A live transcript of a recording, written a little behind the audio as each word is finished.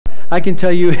I can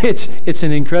tell you it's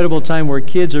an incredible time where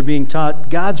kids are being taught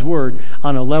God's Word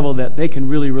on a level that they can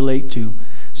really relate to.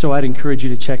 So I'd encourage you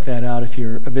to check that out if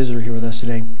you're a visitor here with us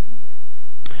today.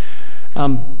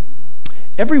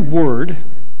 Every word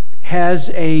has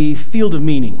a field of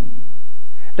meaning.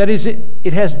 That is,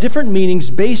 it has different meanings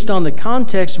based on the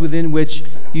context within which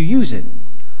you use it.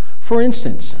 For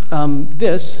instance,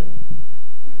 this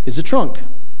is a trunk,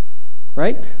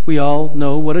 right? We all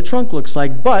know what a trunk looks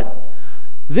like, but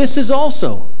this is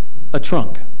also a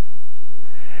trunk.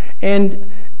 And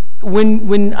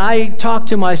when I talk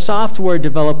to my software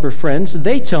developer friends,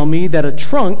 they tell me that a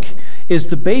trunk is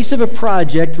the base of a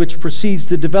project which precedes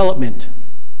the development.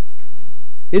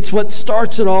 It's what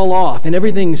starts it all off, and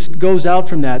everything goes out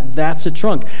from that. That's a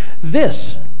trunk.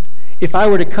 This, if I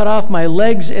were to cut off my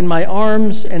legs and my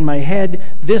arms and my head,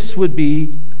 this would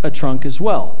be a trunk as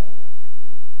well.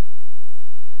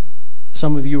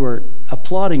 Some of you are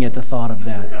applauding at the thought of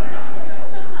that.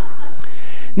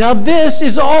 Now, this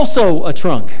is also a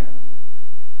trunk.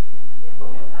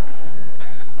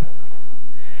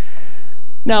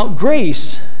 Now,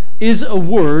 grace is a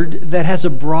word that has a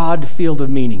broad field of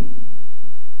meaning.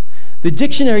 The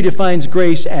dictionary defines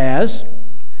grace as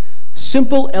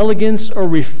simple elegance or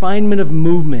refinement of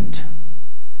movement.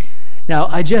 Now,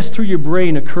 I just threw your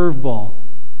brain a curveball,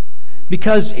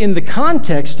 because in the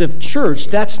context of church,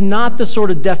 that's not the sort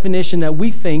of definition that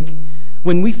we think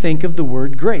when we think of the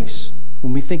word grace,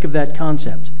 when we think of that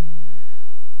concept.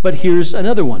 But here's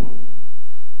another one.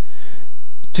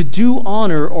 To do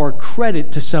honor or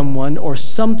credit to someone or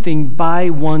something by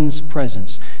one's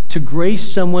presence. To grace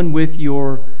someone with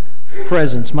your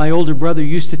presence. My older brother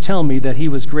used to tell me that he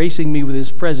was gracing me with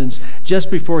his presence just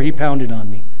before he pounded on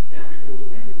me.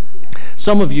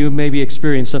 Some of you maybe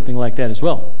experienced something like that as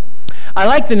well. I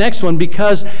like the next one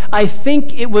because I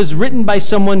think it was written by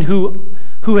someone who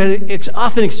had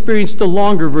often experienced the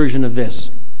longer version of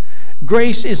this.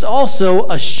 Grace is also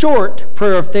a short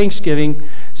prayer of thanksgiving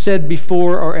said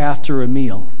before or after a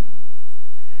meal.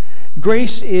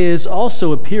 Grace is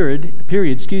also a period,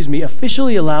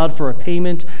 officially allowed for a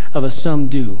payment of a sum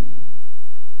due.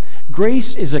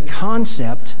 Grace is a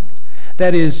concept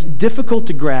that is difficult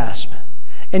to grasp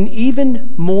and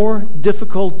even more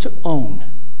difficult to own,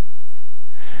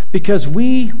 because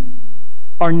we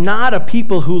are not a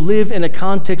people who live in a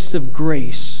context of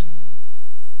grace.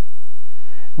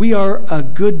 We are a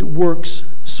good works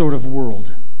sort of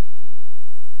world.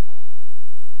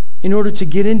 In order to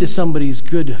get into somebody's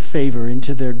good favor,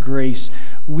 into their grace,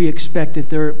 we expect that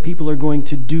their people are going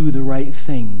to do the right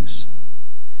things.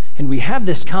 And we have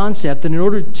this concept that in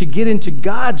order to get into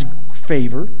God's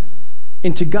favor,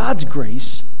 into God's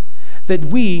grace, that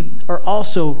we are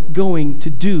also going to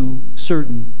do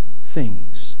certain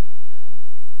things.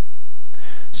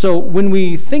 So when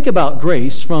we think about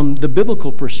grace from the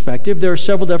biblical perspective, there are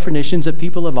several definitions that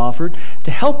people have offered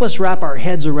to help us wrap our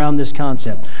heads around this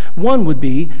concept. One would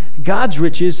be God's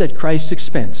riches at Christ's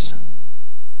expense.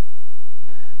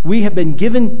 We have been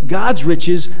given God's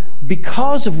riches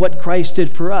because of what Christ did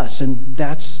for us, and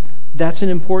that's an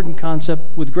important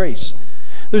concept with grace.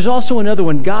 There's also another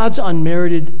one, God's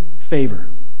unmerited favor.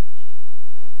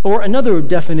 Or another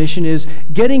definition is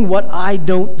getting what I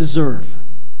don't deserve.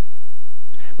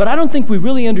 But I don't think we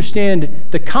really understand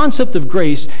the concept of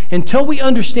grace until we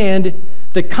understand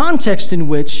the context in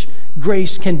which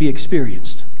grace can be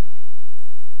experienced.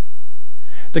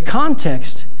 The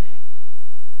context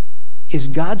is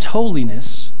God's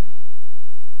holiness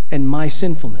and my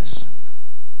sinfulness.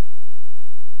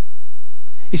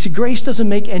 You see, grace doesn't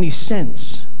make any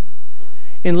sense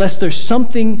unless there's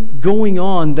something going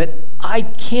on that I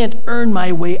can't earn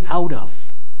my way out of.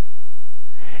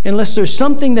 Unless there's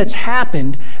something that's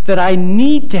happened that I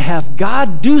need to have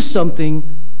God do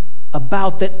something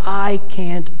about that I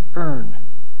can't earn,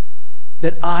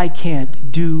 that I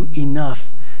can't do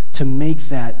enough to make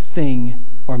that thing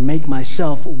or make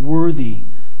myself worthy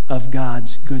of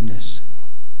God's goodness.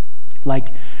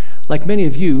 Like many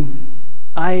of you,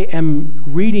 I am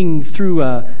reading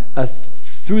through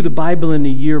through the Bible in a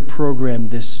Year program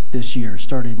this year,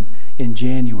 started in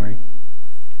January.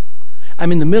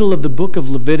 I'm in the middle of the book of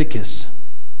Leviticus.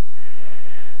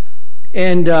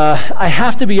 And I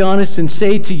have to be honest and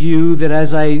say to you that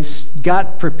as I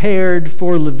got prepared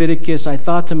for Leviticus, I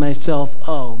thought to myself,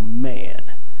 oh man,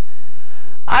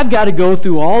 I've got to go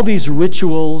through all these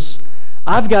rituals.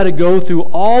 I've got to go through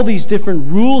all these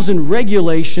different rules and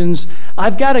regulations.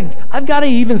 I've got to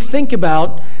even think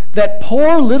about that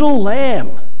poor little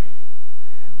lamb.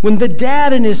 When the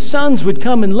dad and his sons would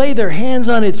come and lay their hands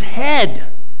on its head,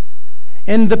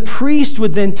 and the priest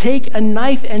would then take a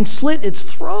knife and slit its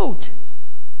throat.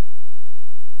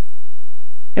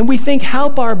 And we think, how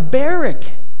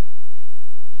barbaric.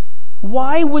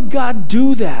 Why would God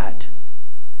do that?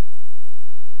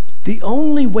 The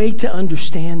only way to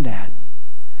understand that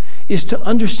is to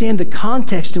understand the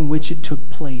context in which it took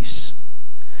place.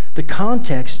 The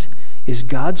context is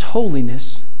God's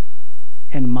holiness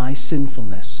and my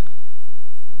sinfulness.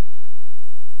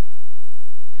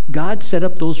 God set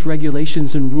up those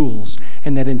regulations and rules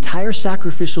and that entire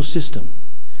sacrificial system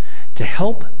to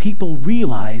help people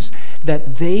realize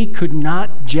that they could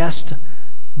not just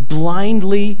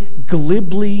blindly,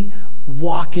 glibly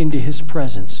walk into his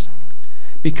presence,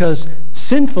 because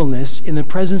sinfulness in the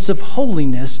presence of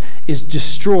holiness is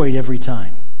destroyed every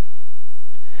time.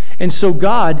 And so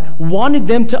God wanted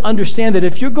them to understand that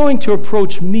if you're going to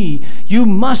approach me, you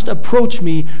must approach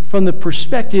me from the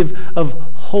perspective of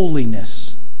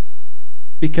holiness,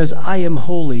 because I am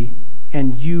holy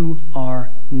and you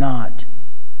are not.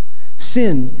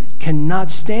 Sin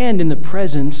cannot stand in the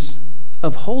presence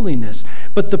of holiness.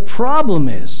 But the problem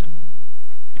is,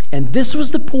 and this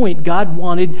was the point God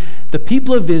wanted the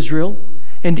people of Israel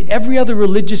and every other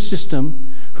religious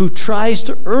system who tries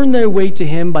to earn their way to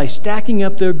him by stacking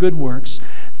up their good works,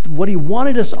 what he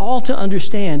wanted us all to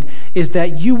understand is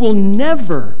that you will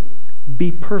never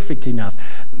be perfect enough.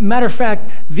 Matter of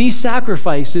fact, these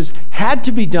sacrifices had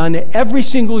to be done every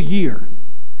single year.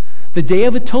 The Day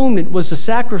of Atonement was a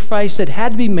sacrifice that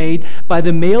had to be made by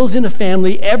the males in a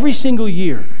family every single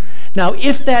year. Now,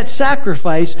 if that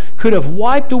sacrifice could have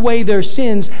wiped away their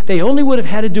sins, they only would have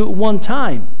had to do it one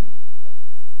time.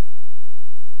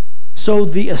 So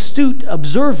the astute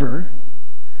observer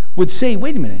would say,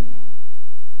 wait a minute,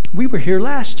 we were here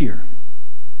last year,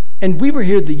 and we were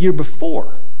here the year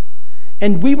before,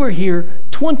 and we were here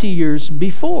 20 years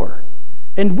before,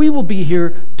 and we will be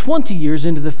here 20 years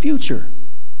into the future.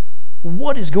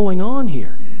 What is going on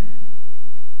here?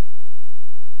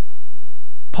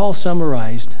 Paul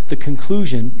summarized the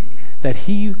conclusion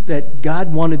that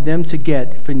God wanted them to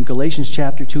get from Galatians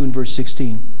chapter 2 and verse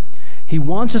 16. He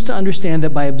wants us to understand that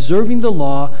by observing the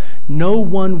law, no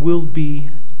one will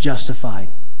be justified.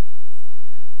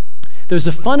 There's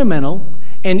a fundamental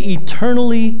and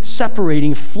eternally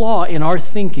separating flaw in our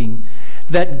thinking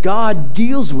that God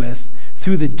deals with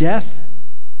through the death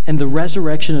and the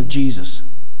resurrection of Jesus.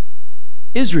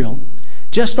 Israel,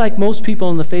 just like most people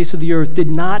on the face of the earth, did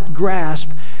not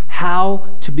grasp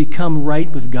how to become right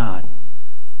with God.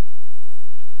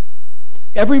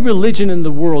 Every religion in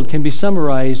the world can be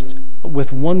summarized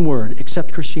with one word,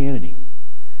 except Christianity.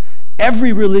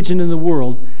 Every religion in the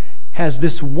world has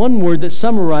this one word that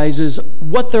summarizes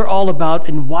what they're all about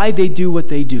and why they do what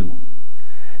they do.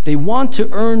 They want to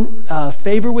earn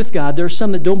favor with God. There are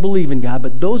some that don't believe in God,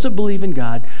 but those that believe in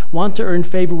God want to earn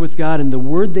favor with God, and the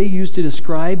word they use to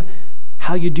describe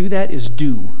how you do that is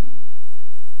do.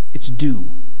 It's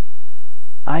do.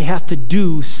 I have to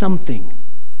do something.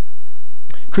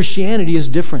 Christianity is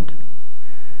different.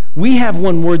 We have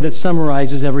one word that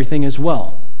summarizes everything as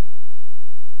well.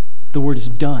 The word is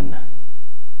done.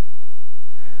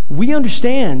 We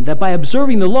understand that by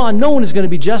observing the law, no one is going to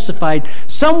be justified.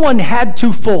 Someone had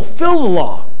to fulfill the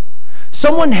law.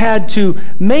 Someone had to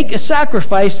make a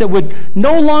sacrifice that would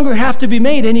no longer have to be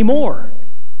made anymore.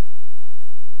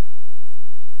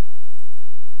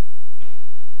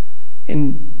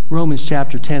 In Romans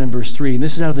chapter 10 and verse 3, and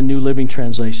this is out of the New Living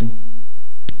Translation,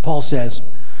 Paul says,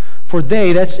 "For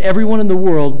they," that's everyone in the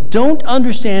world, "don't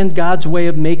understand God's way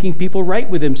of making people right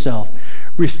with himself.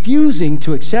 Refusing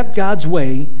to accept God's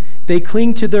way, they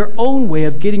cling to their own way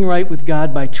of getting right with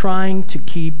God by trying to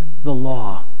keep the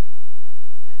law."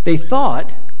 They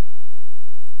thought,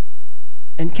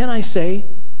 and can I say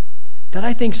that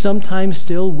I think sometimes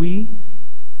still we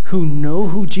who know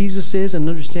who Jesus is and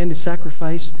understand his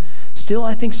sacrifice, still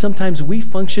I think sometimes we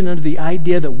function under the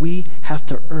idea that we have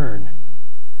to earn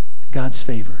God's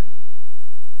favor.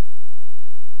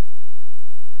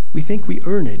 We think we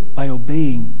earn it by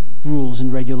obeying rules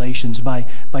and regulations, by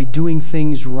doing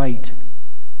things right,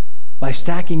 by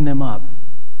stacking them up,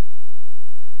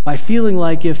 by feeling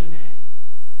like if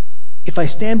I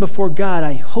stand before God,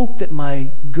 I hope that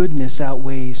my goodness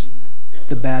outweighs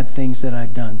the bad things that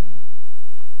I've done.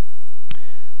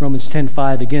 Romans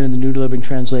 10:5, again in the New Living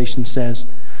Translation, says,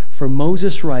 "For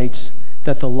Moses writes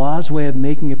that the law's way of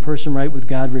making a person right with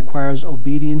God requires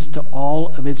obedience to all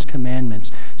of its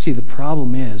commandments." See, the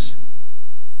problem is,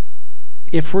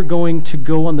 if we're going to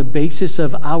go on the basis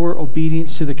of our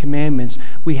obedience to the commandments,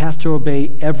 we have to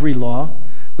obey every law.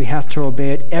 We have to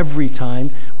obey it every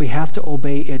time. We have to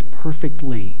obey it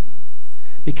perfectly.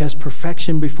 Because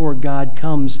perfection before God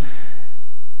comes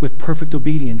with perfect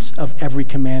obedience of every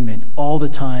commandment, all the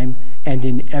time and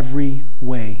in every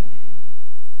way.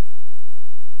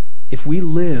 if we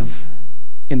live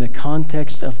in the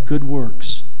context of good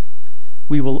works,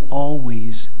 we will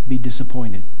always be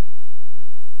disappointed.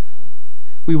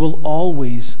 We will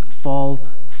always fall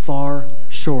far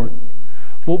short.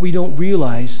 What we don't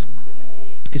realize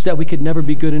is that we could never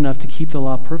be good enough to keep the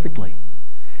law perfectly.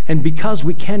 And because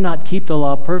we cannot keep the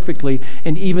law perfectly,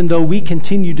 and even though we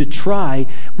continue to try,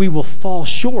 we will fall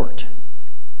short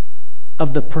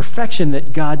of the perfection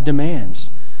that God demands.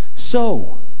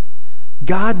 So,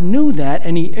 God knew that,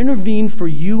 and He intervened for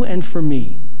you and for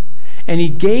me. And He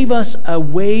gave us a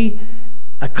way,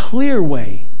 a clear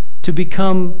way, to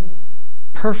become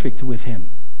perfect with Him,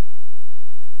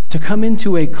 to come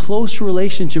into a close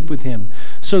relationship with Him,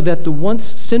 so that the once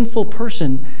sinful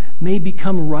person may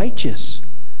become righteous,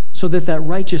 so that that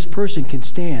righteous person can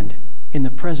stand in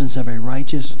the presence of a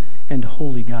righteous and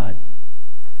holy God.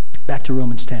 Back to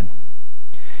Romans 10.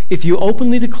 If you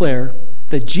openly declare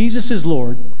that Jesus is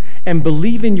Lord and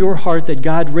believe in your heart that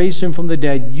God raised Him from the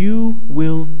dead, you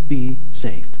will be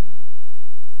saved.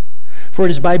 For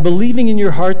it is by believing in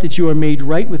your heart that you are made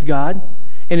right with God,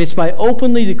 and it's by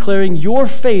openly declaring your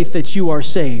faith that you are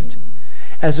saved.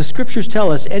 As the Scriptures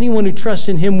tell us, anyone who trusts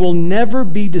in Him will never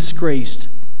be disgraced.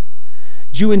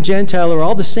 Jew and Gentile are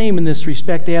all the same in this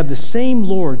respect. They have the same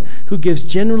Lord who gives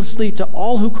generously to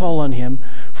all who call on Him.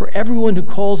 For everyone who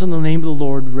calls on the name of the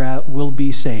Lord will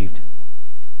be saved.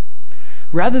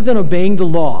 Rather than obeying the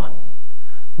law,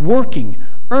 working,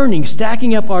 earning,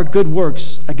 stacking up our good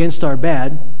works against our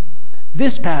bad,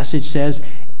 this passage says,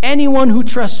 anyone who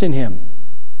trusts in Him,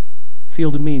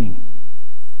 field of meaning.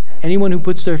 Anyone who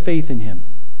puts their faith in Him.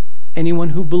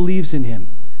 Anyone who believes in Him.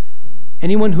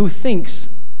 Anyone who thinks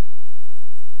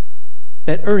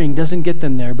that earning doesn't get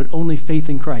them there, but only faith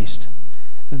in Christ.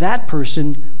 That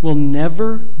person will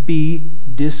never be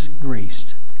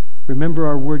disgraced. Remember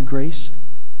our word grace?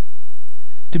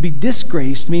 To be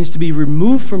disgraced means to be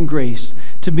removed from grace,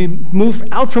 to be moved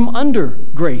out from under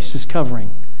grace's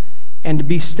covering, and to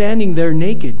be standing there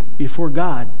naked before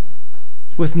God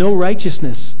with no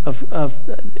righteousness of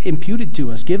imputed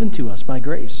to us, given to us by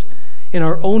grace, in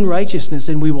our own righteousness,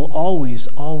 and we will always,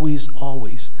 always,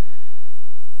 always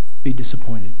be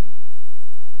disappointed.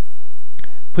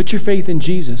 Put your faith in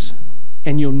Jesus,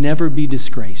 and you'll never be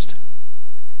disgraced.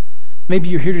 Maybe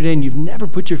you're here today and you've never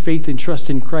put your faith and trust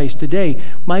in Christ. Today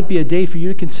might be a day for you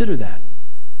to consider that.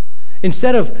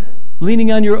 Instead of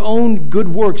leaning on your own good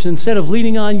works, instead of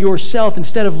leaning on yourself,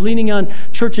 instead of leaning on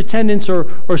church attendance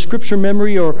or scripture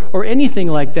memory or anything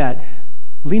like that,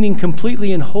 leaning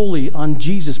completely and wholly on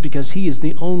Jesus because He is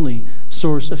the only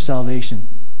source of salvation.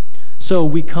 So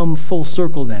we come full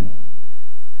circle then,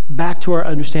 back to our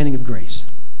understanding of grace.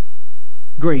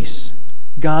 Grace,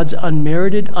 God's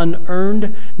unmerited,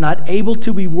 unearned, not able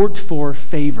to be worked for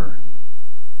favor.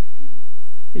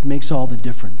 It makes all the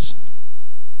difference.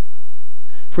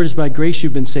 For it is by grace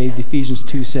you've been saved, Ephesians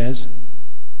 2 says,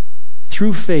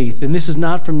 through faith, and this is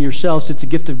not from yourselves, it's a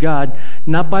gift of God,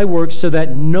 not by works, so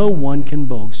that no one can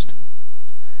boast.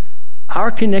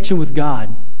 Our connection with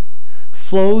God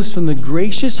flows from the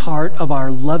gracious heart of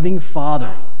our loving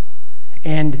Father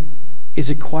and is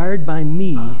acquired by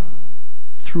me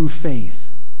through faith,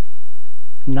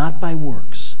 not by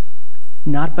works,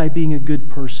 not by being a good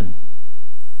person.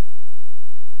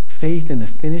 Faith in the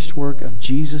finished work of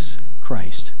Jesus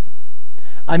Christ.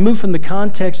 I move from the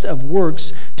context of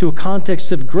works to a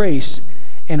context of grace,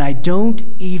 and I don't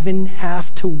even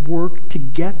have to work to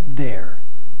get there.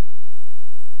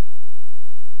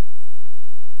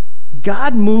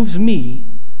 God moves me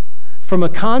from a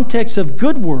context of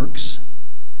good works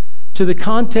to the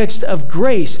context of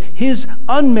grace, His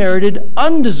unmerited,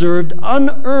 undeserved,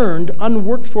 unearned,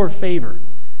 unworked for favor.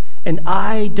 And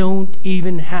I don't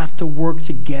even have to work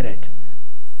to get it.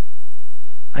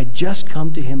 I just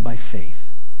come to Him by faith.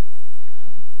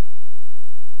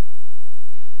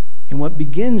 And what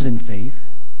begins in faith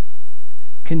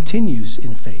continues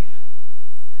in faith.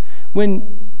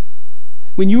 When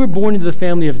you were born into the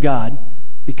family of God,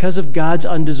 because of God's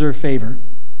undeserved favor,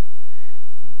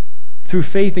 through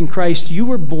faith in Christ, you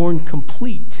were born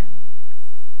complete.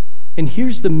 And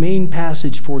here's the main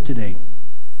passage for today.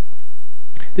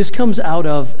 This comes out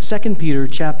of 2 Peter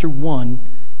chapter 1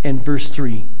 and verse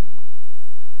 3.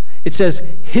 It says,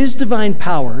 His divine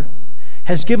power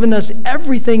has given us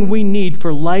everything we need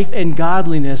for life and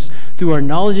godliness through our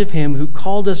knowledge of Him who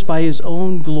called us by His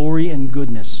own glory and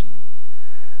goodness.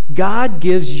 God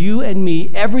gives you and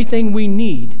me everything we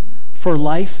need for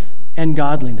life and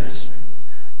godliness.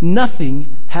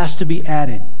 Nothing has to be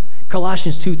added.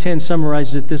 Colossians 2:10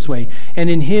 summarizes it this way, and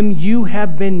in Him you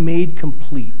have been made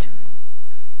complete.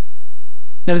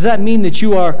 Now, does that mean that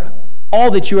you are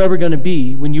all that you're ever going to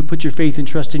be when you put your faith and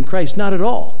trust in Christ. Not at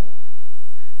all.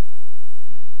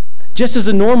 Just as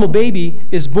a normal baby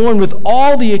is born with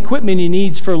all the equipment he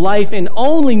needs for life and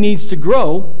only needs to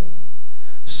grow,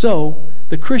 so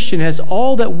the Christian has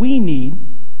all that we need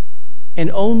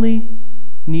and only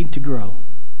need to grow.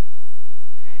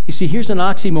 You see, here's an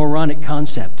oxymoronic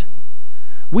concept.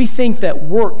 We think that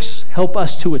works help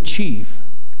us to achieve.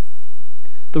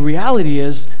 The reality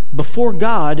is, before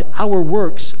God, our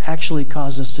works actually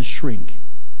cause us to shrink.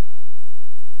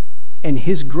 And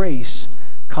His grace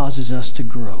causes us to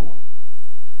grow.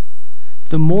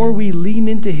 The more we lean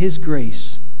into His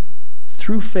grace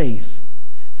through faith,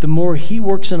 the more He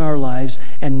works in our lives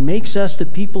and makes us the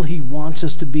people He wants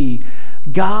us to be.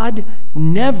 God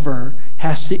never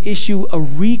has to issue a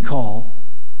recall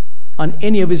on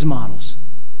any of His models.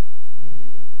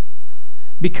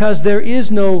 Because there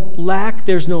is no lack,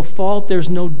 there's no fault, there's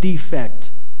no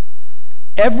defect.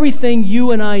 Everything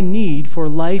you and I need for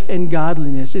life and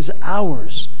godliness is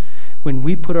ours when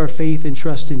we put our faith and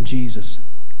trust in Jesus.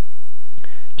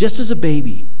 Just as a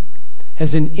baby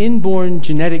has an inborn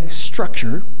genetic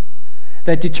structure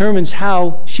that determines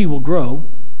how she will grow,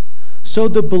 so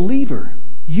the believer,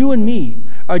 you and me,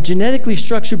 are genetically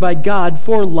structured by God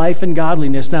for life and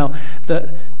godliness. Now,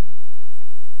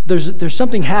 there's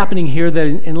something happening here that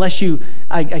unless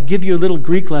I give you a little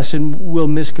Greek lesson, we'll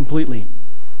miss completely.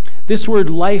 This word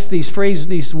life,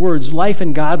 these words, life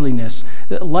and godliness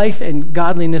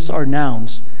are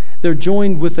nouns. They're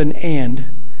joined with an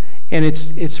and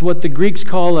it's what the Greeks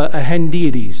call a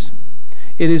hendiades.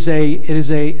 It's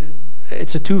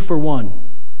a 2-for-1.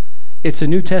 It's a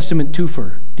New Testament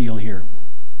twofer deal here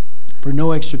for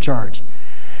no extra charge.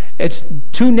 It's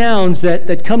two nouns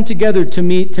that come together to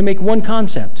make one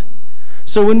concept.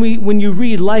 So when you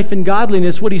read life and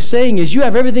godliness, what he's saying is you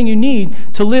have everything you need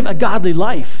to live a godly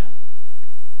life.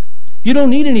 You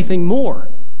don't need anything more.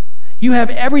 You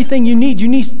have everything you need.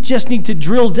 Just need to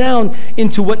drill down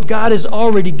into what God has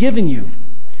already given you.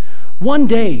 One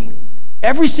day,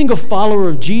 every single follower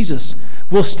of Jesus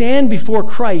will stand before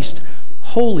Christ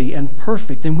holy and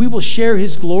perfect, and we will share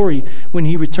His glory when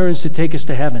He returns to take us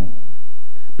to heaven.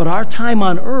 But our time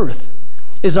on earth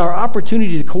is our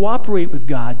opportunity to cooperate with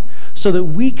God so that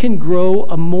we can grow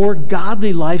a more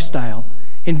godly lifestyle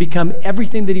and become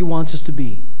everything that He wants us to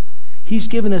be. He's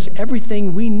given us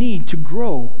everything we need to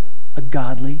grow a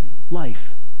godly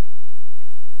life.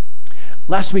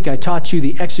 Last week I taught you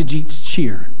the exegete's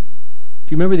cheer. Do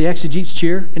you remember the exegete's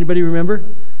cheer? Anybody remember?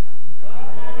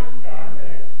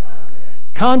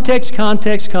 Context,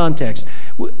 context, context.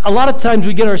 A lot of times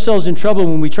we get ourselves in trouble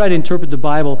when we try to interpret the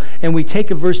Bible and we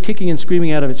take a verse kicking and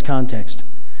screaming out of its context.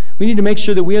 We need to make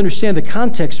sure that we understand the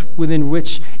context within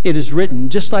which it is written.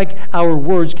 Just like our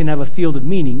words can have a field of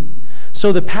meaning,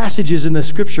 so the passages in the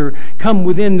Scripture come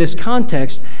within this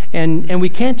context, and we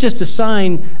can't just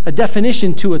assign a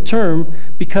definition to a term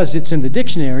because it's in the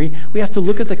dictionary. We have to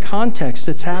look at the context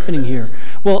that's happening here.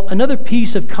 Well, another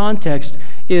piece of context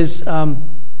is the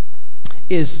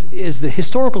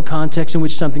historical context in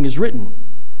which something is written.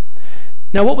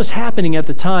 Now, what was happening at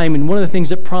the time, and one of the things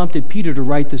that prompted Peter to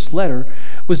write this letter,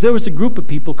 was there was a group of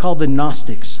people called the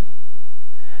Gnostics.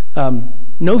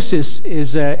 Gnosis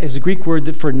is a Greek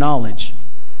word for knowledge.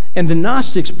 And the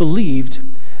Gnostics believed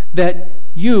that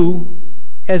you,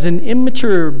 as an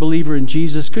immature believer in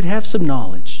Jesus, could have some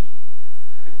knowledge.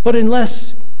 But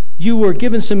unless you were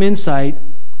given some insight,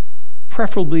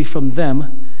 preferably from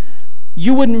them,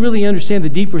 you wouldn't really understand the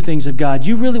deeper things of God.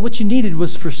 What you needed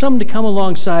was for someone to come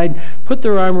alongside, put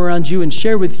their arm around you, and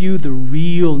share with you the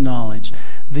real knowledge,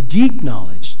 the deep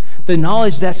knowledge, the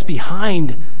knowledge that's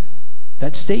behind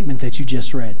that statement that you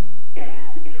just read.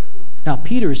 Now,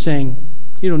 Peter is saying,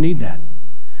 you don't need that.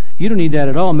 You don't need that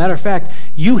at all. Matter of fact,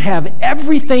 you have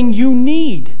everything you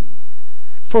need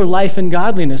for life and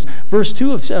godliness. Verse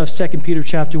 2 of 2 Peter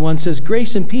chapter 1 says,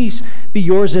 grace and peace be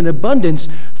yours in abundance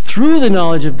through the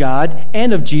knowledge of God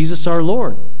and of Jesus our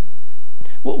Lord.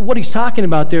 What he's talking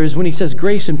about there is when he says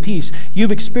grace and peace,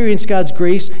 you've experienced God's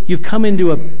grace, you've come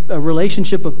into a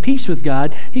relationship of peace with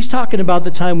God. He's talking about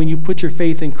the time when you put your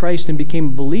faith in Christ and became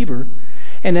a believer.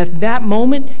 And at that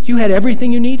moment, you had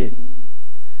everything you needed.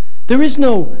 There is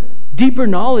no deeper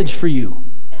knowledge for you.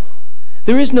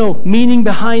 There is no meaning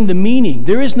behind the meaning.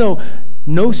 There is no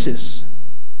gnosis.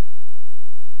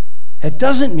 That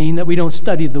doesn't mean that we don't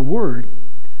study the Word.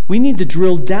 We need to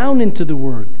drill down into the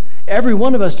Word. Every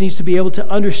one of us needs to be able to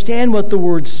understand what the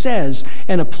Word says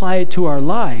and apply it to our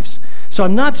lives. So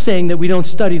I'm not saying that we don't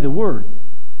study the Word.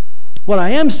 What I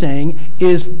am saying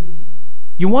is,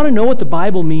 you want to know what the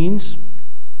Bible means?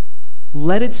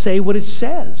 Let it say what it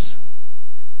says.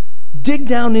 Dig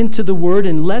down into the Word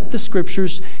and let the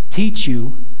Scriptures teach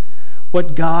you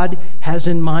what God has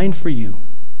in mind for you.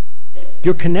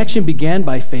 Your connection began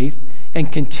by faith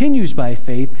and continues by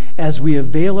faith as we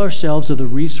avail ourselves of the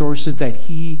resources that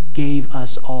He gave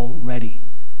us already.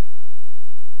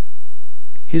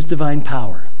 His divine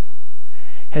power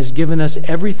has given us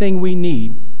everything we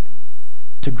need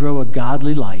to grow a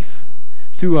godly life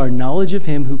through our knowledge of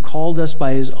Him who called us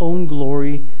by His own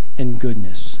glory and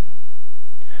goodness.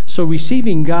 So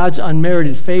receiving God's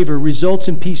unmerited favor results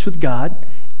in peace with God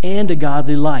and a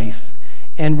godly life.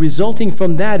 And resulting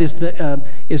from that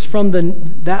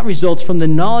that results from the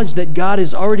knowledge that God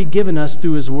has already given us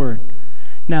through His Word.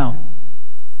 Now,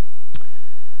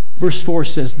 verse 4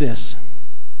 says this: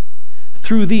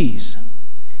 through these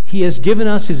He has given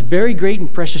us His very great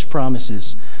and precious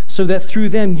promises, so that through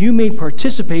them you may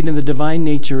participate in the divine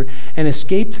nature and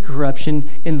escape the corruption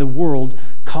in the world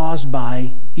caused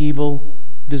by evil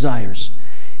desires.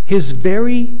 His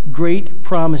very great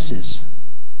promises.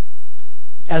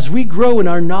 As we grow in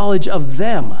our knowledge of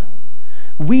them,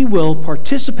 we will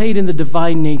participate in the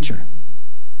divine nature.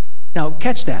 Now,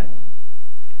 catch that.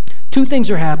 Two things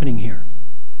are happening here.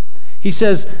 He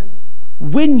says,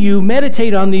 when you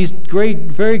meditate on these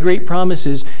very great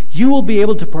promises, you will be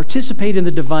able to participate in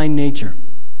the divine nature.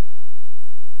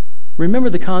 Remember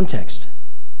the context.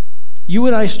 You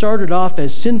and I started off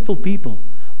as sinful people,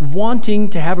 wanting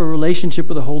to have a relationship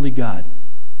with a holy God.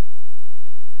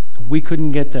 We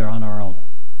couldn't get there on our own.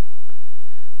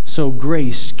 So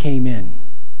grace came in.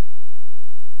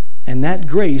 And that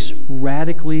grace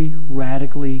radically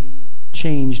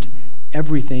changed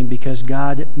everything, because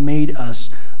God made us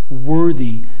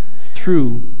worthy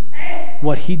through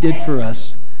what He did for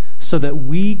us, so that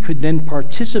we could then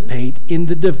participate in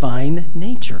the divine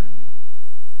nature.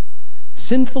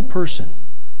 Sinful person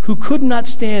who could not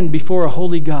stand before a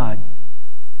holy God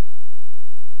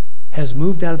has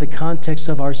moved out of the context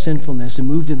of our sinfulness and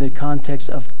moved into the context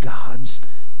of God's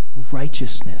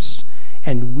righteousness,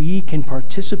 and we can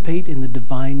participate in the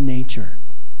divine nature.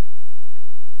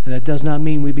 And that does not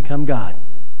mean we become God.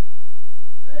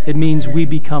 It means we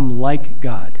become like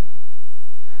God,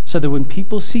 so that when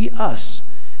people see us,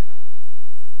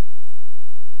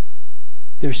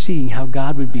 they're seeing how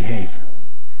God would behave.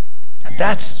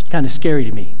 That's kind of scary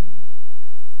to me.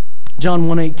 John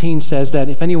 1:18 says that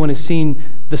if anyone has seen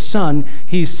the Son,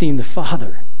 he's seen the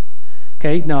Father.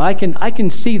 Okay, now I can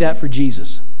see that for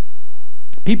Jesus.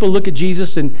 People look at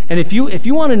Jesus, and if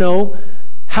you want to know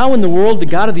how in the world the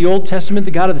God of the Old Testament,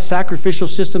 the God of the sacrificial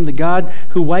system, the God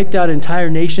who wiped out entire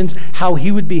nations, how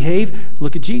He would behave,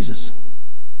 look at Jesus.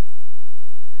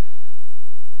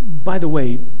 By the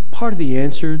way, part of the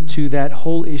answer to that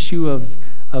whole issue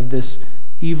of this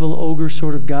evil ogre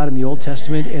sort of God in the Old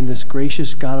Testament and this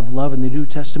gracious God of love in the New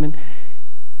Testament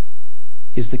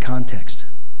is the context.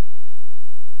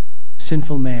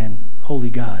 Sinful man,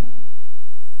 holy God.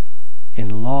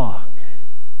 In law,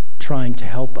 trying to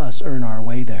help us earn our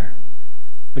way there.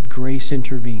 But grace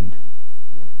intervened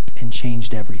and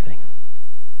changed everything,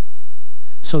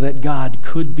 so that God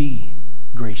could be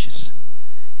gracious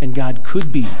and God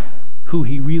could be who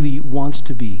He really wants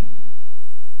to be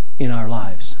in our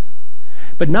lives.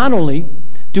 But not only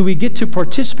do we get to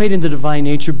participate in the divine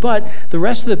nature, but the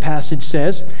rest of the passage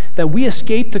says that we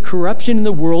escape the corruption in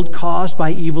the world caused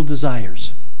by evil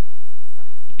desires.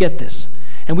 Get this.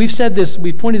 And we've said this,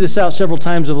 we've pointed this out several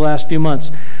times over the last few months.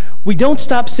 We don't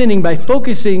stop sinning by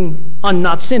focusing on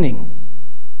not sinning.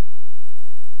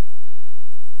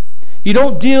 You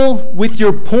don't deal with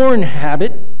your porn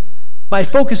habit by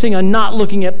focusing on not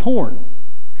looking at porn.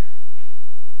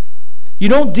 You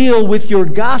don't deal with your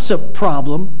gossip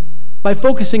problem by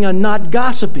focusing on not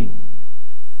gossiping.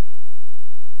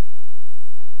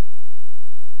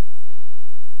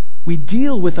 We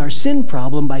deal with our sin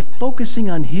problem by focusing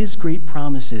on His great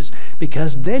promises,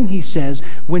 because then He says,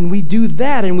 when we do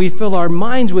that and we fill our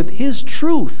minds with His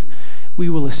truth, we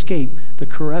will escape the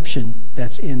corruption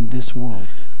that's in this world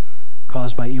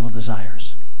caused by evil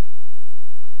desires.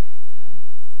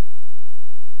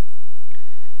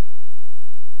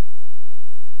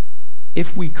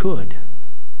 If we could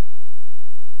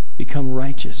become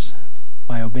righteous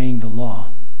by obeying the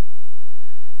law,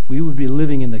 we would be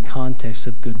living in the context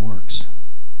of good works.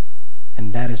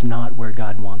 And that is not where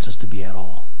God wants us to be at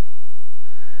all.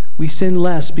 We sin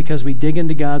less because we dig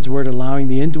into God's Word, allowing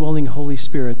the indwelling Holy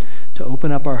Spirit to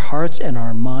open up our hearts and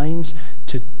our minds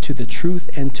to the truth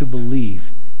and to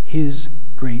believe His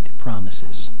great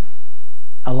promises.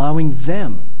 Allowing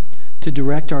them to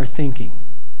direct our thinking,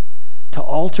 to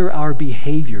alter our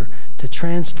behavior, to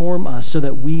transform us so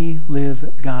that we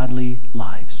live godly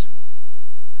lives.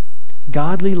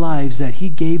 godly lives that he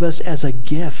gave us as a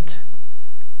gift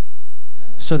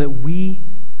so that we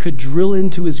could drill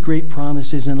into his great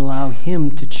promises and allow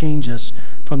him to change us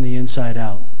from the inside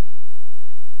out.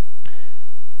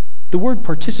 The word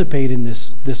participate in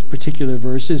this particular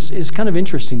verse is kind of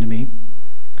interesting to me.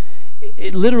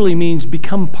 It literally means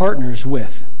become partners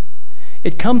with.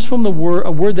 It comes from a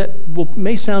word that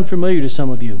may sound familiar to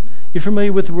some of you. You're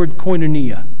familiar with the word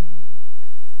koinonia.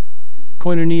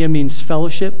 Koinonia means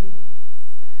fellowship.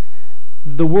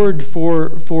 The word for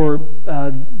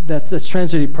that's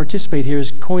translated participate here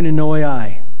is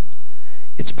koinonioi.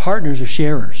 It's partners or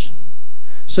sharers,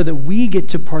 so that we get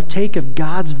to partake of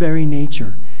God's very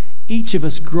nature, each of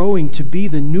us growing to be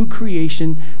the new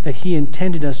creation that he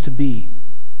intended us to be.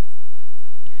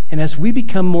 And as we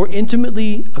become more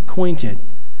intimately acquainted,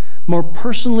 more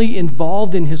personally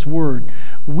involved in his word,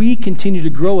 we continue to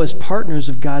grow as partners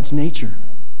of God's nature.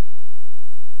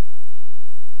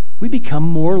 We become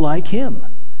more like him.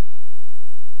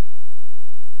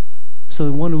 So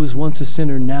the one who was once a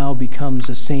sinner now becomes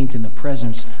a saint in the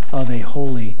presence of a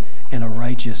holy and a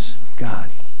righteous God.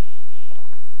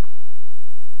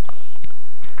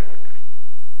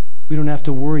 We don't have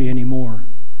to worry anymore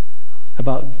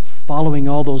about following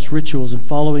all those rituals and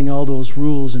following all those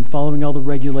rules and following all the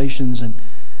regulations and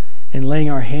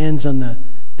laying our hands on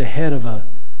the head of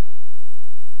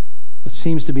what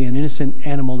seems to be an innocent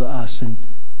animal to us and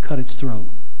cut its throat,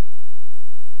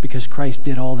 because Christ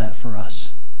did all that for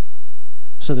us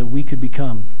so that we could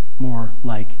become more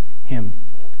like him.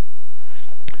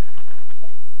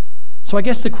 So I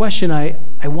guess the question I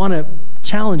want to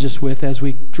challenge us with as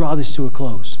we draw this to a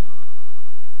close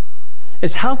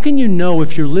is, how can you know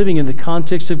if you're living in the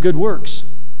context of good works?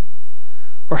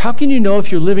 Or how can you know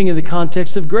if you're living in the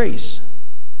context of grace?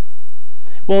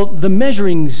 Well, the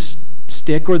measuring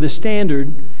stick or the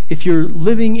standard, if you're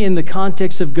living in the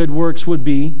context of good works, would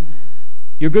be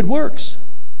your good works.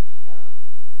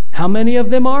 How many of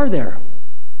them are there?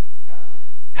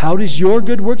 How does your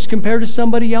good works compare to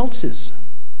somebody else's?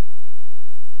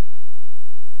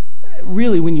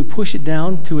 Really, when you push it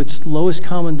down to its lowest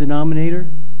common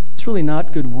denominator, it's really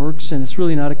not good works, and it's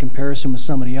really not a comparison with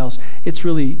somebody else. It's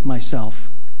really myself.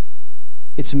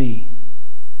 It's me.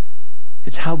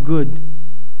 It's how good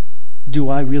do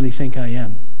I really think I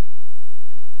am?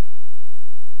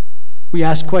 We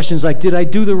ask questions like, did I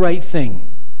do the right thing?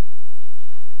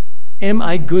 Am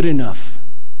I good enough?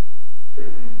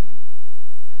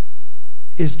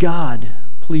 Is God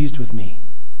pleased with me?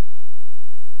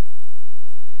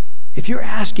 If you're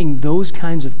asking those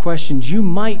kinds of questions, you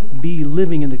might be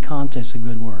living in the context of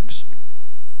good works.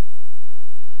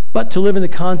 But to live in the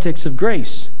context of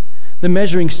grace, the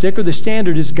measuring stick or the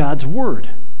standard is God's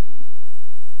word.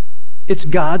 It's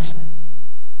God's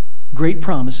great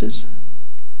promises,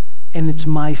 and it's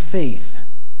my faith.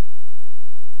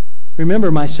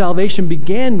 Remember, my salvation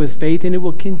began with faith, and it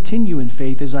will continue in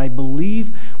faith as I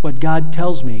believe what God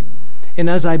tells me. And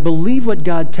as I believe what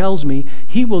God tells me,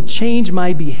 he will change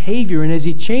my behavior. And as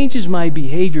he changes my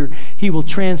behavior, he will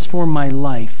transform my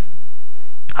life.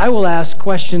 I will ask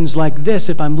questions like this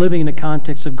if I'm living in a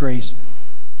context of grace.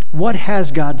 What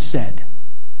has God said?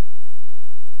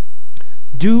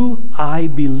 Do I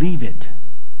believe it?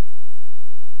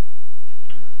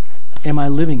 Am I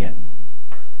living it?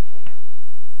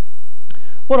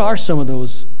 What are some of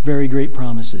those very great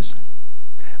promises?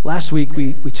 Last week,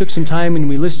 we took some time and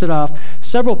we listed off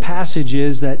several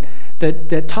passages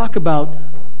that talk about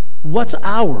what's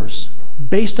ours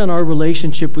based on our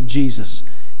relationship with Jesus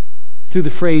through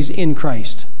the phrase, in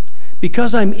Christ.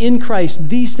 Because I'm in Christ,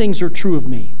 these things are true of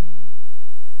me.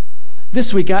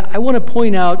 This week, I want to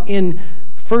point out in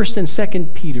 1 and 2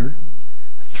 Peter,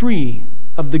 3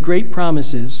 of the great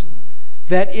promises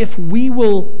that if we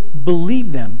will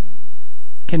believe them,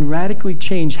 can radically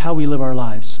change how we live our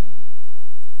lives.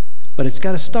 But it's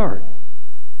got to start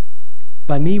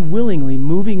by me willingly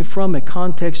moving from a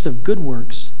context of good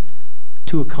works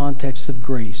to a context of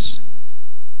grace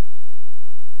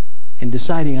and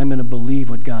deciding I'm going to believe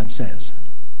what God says.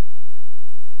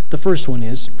 The first one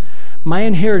is, my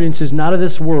inheritance is not of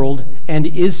this world and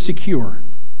is secure.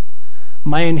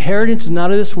 My inheritance is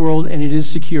not of this world, and it is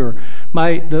secure.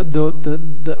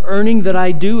 The earning that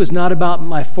I do is not about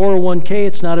my 401k.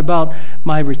 It's not about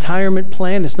my retirement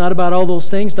plan. It's not about all those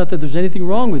things. Not that there's anything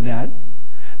wrong with that.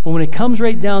 But when it comes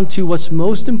right down to what's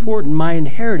most important, my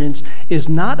inheritance is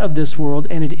not of this world,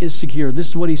 and it is secure. This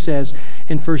is what he says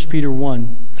in 1 Peter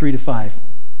 1, 3-5.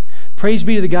 Praise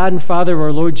be to the God and Father of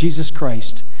our Lord Jesus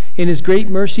Christ. In his great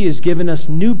mercy, he has given us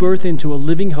new birth into a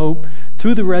living hope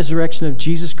through the resurrection of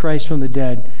Jesus Christ from the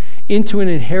dead, into an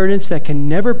inheritance that can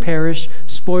never perish,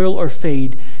 spoil, or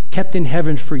fade, kept in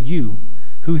heaven for you,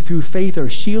 who through faith are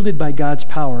shielded by God's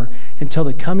power until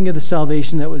the coming of the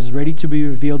salvation that was ready to be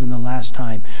revealed in the last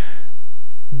time.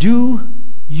 Do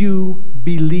you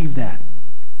believe that?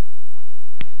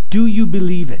 Do you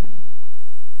believe it?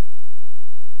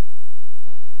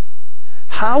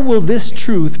 How will this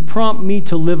truth prompt me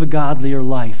to live a godlier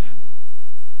life?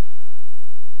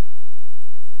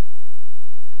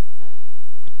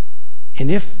 And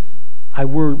if I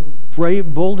were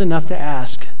bold enough to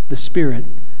ask the Spirit,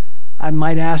 I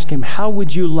might ask him, how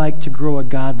would you like to grow a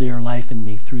godlier life in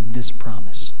me through this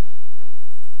promise?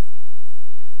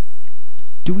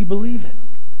 Do we believe it?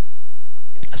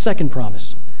 A second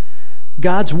promise.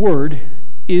 God's word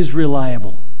is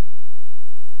reliable.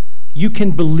 You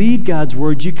can believe God's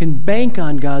word. You can bank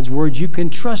on God's word. You can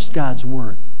trust God's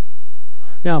word.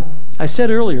 Now, I said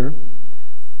earlier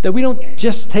that we don't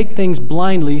just take things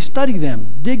blindly, study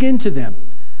them, dig into them.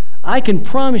 I can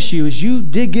promise you, as you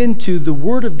dig into the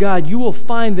Word of God, you will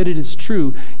find that it is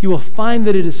true. You will find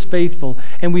that it is faithful.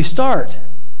 And we start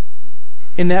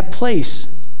in that place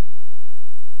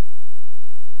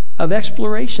of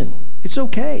exploration. It's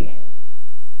okay.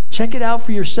 Check it out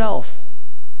for yourself.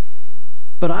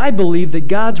 But I believe that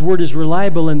God's Word is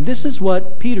reliable, and this is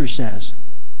what Peter says.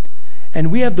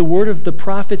 And we have the word of the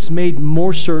prophets made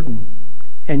more certain,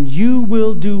 and you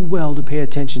will do well to pay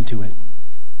attention to it,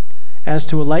 as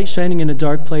to a light shining in a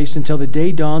dark place until the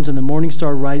day dawns and the morning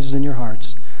star rises in your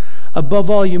hearts. Above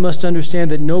all, you must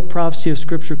understand that no prophecy of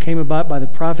Scripture came about by the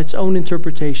prophet's own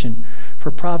interpretation,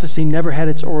 for prophecy never had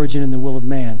its origin in the will of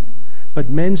man. But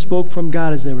men spoke from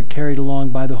God as they were carried along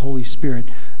by the Holy Spirit.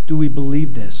 Do we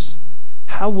believe this?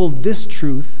 How will this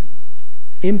truth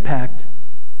impact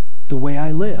the way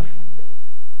I live?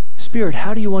 Spirit,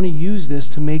 how do you want to use this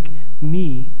to make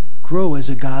me grow as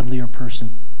a godlier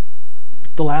person?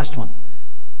 The last one.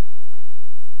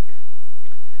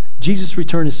 Jesus'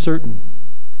 return is certain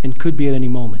and could be at any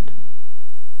moment.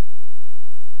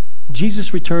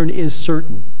 Jesus' return is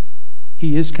certain.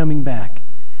 He is coming back,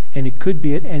 and it could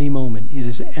be at any moment. It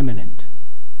is imminent.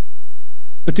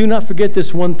 But do not forget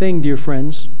this one thing, dear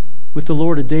friends. With the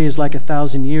Lord, a day is like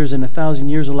 1,000 years, and 1,000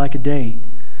 years are like a day.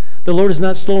 The Lord is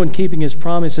not slow in keeping his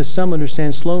promise, as some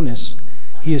understand slowness.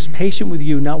 He is patient with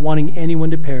you, not wanting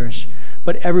anyone to perish,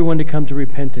 but everyone to come to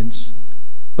repentance.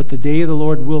 But the day of the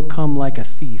Lord will come like a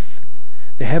thief.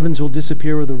 The heavens will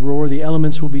disappear with a roar, the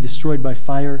elements will be destroyed by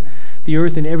fire, the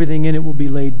earth and everything in it will be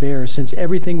laid bare. Since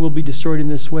everything will be destroyed in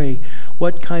this way,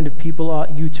 what kind of people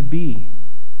ought you to be?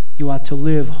 You ought to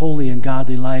live holy and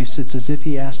godly lives. It's as if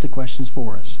he asked the questions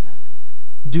for us.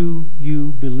 Do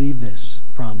you believe this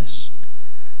promise?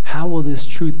 How will this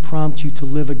truth prompt you to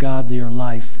live a godlier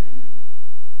life?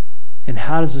 And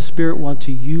how does the Spirit want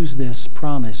to use this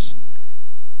promise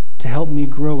to help me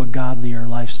grow a godlier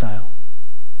lifestyle?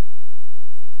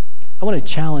 I want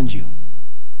to challenge you.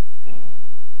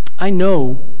 I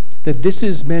know that this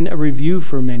has been a review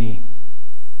for many.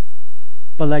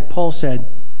 But like Paul said,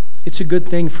 it's a good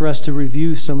thing for us to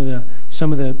review some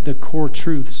of the core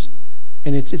truths.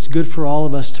 And it's good for all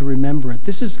of us to remember it.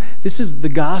 This is the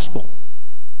gospel.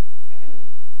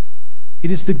 It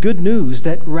is the good news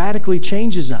that radically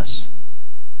changes us.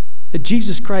 That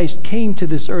Jesus Christ came to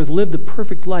this earth, lived a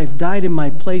perfect life, died in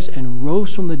my place, and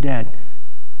rose from the dead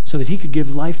so that he could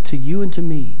give life to you and to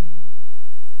me.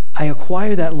 I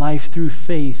acquire that life through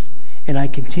faith, and I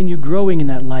continue growing in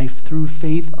that life through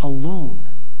faith alone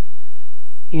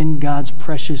in God's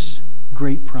precious,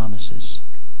 great promises.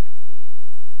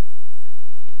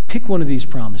 Pick one of these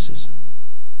promises.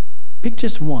 Pick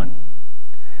just one.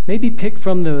 Maybe pick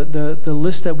from the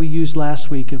list that we used last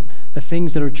week of the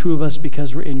things that are true of us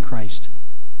because we're in Christ.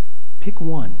 Pick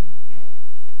one.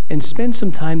 And spend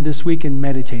some time this week and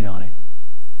meditate on it.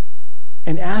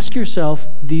 And ask yourself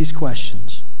these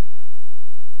questions.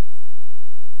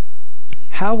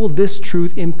 How will this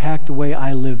truth impact the way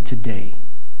I live today?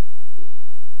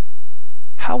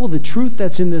 How will the truth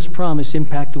that's in this promise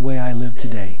impact the way I live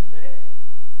today?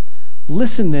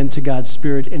 Listen then to God's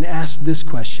Spirit and ask this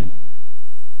question.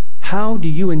 How do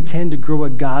you intend to grow a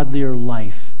godlier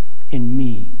life in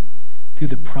me through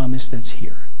the promise that's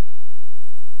here?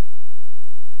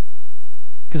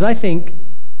 Because I think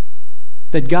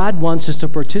that God wants us to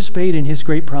participate in his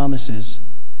great promises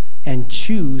and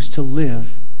choose to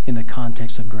live in the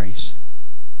context of grace.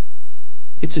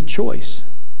 It's a choice.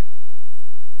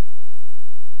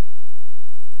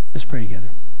 Let's pray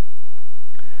together.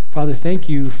 Father, thank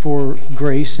you for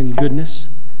grace and goodness.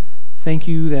 Thank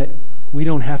you that we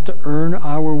don't have to earn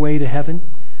our way to heaven.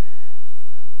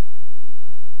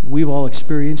 We've all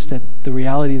experienced that the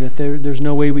reality that there's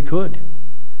no way we could.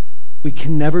 We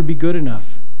can never be good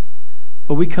enough.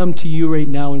 But we come to you right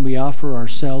now and we offer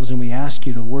ourselves and we ask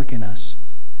you to work in us.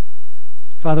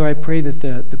 Father, I pray that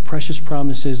the precious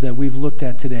promises that we've looked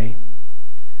at today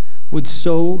would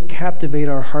so captivate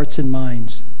our hearts and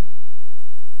minds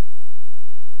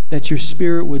that your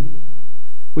Spirit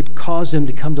would cause them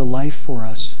to come to life for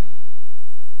us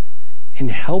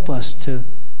and help us to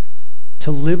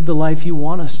live the life you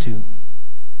want us to.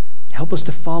 Help us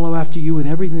to follow after you with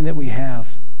everything that we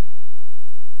have.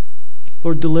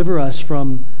 Lord, deliver us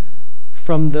from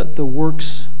the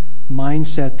works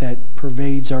mindset that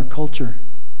pervades our culture,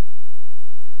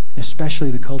 especially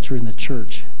the culture in the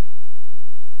church.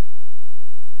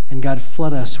 And God,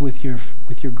 flood us with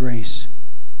your grace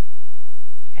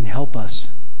and help us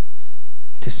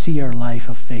to see our life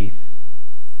of faith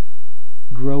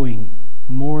growing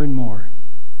more and more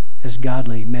as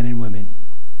godly men and women.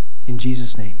 In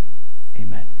Jesus' name,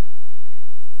 amen.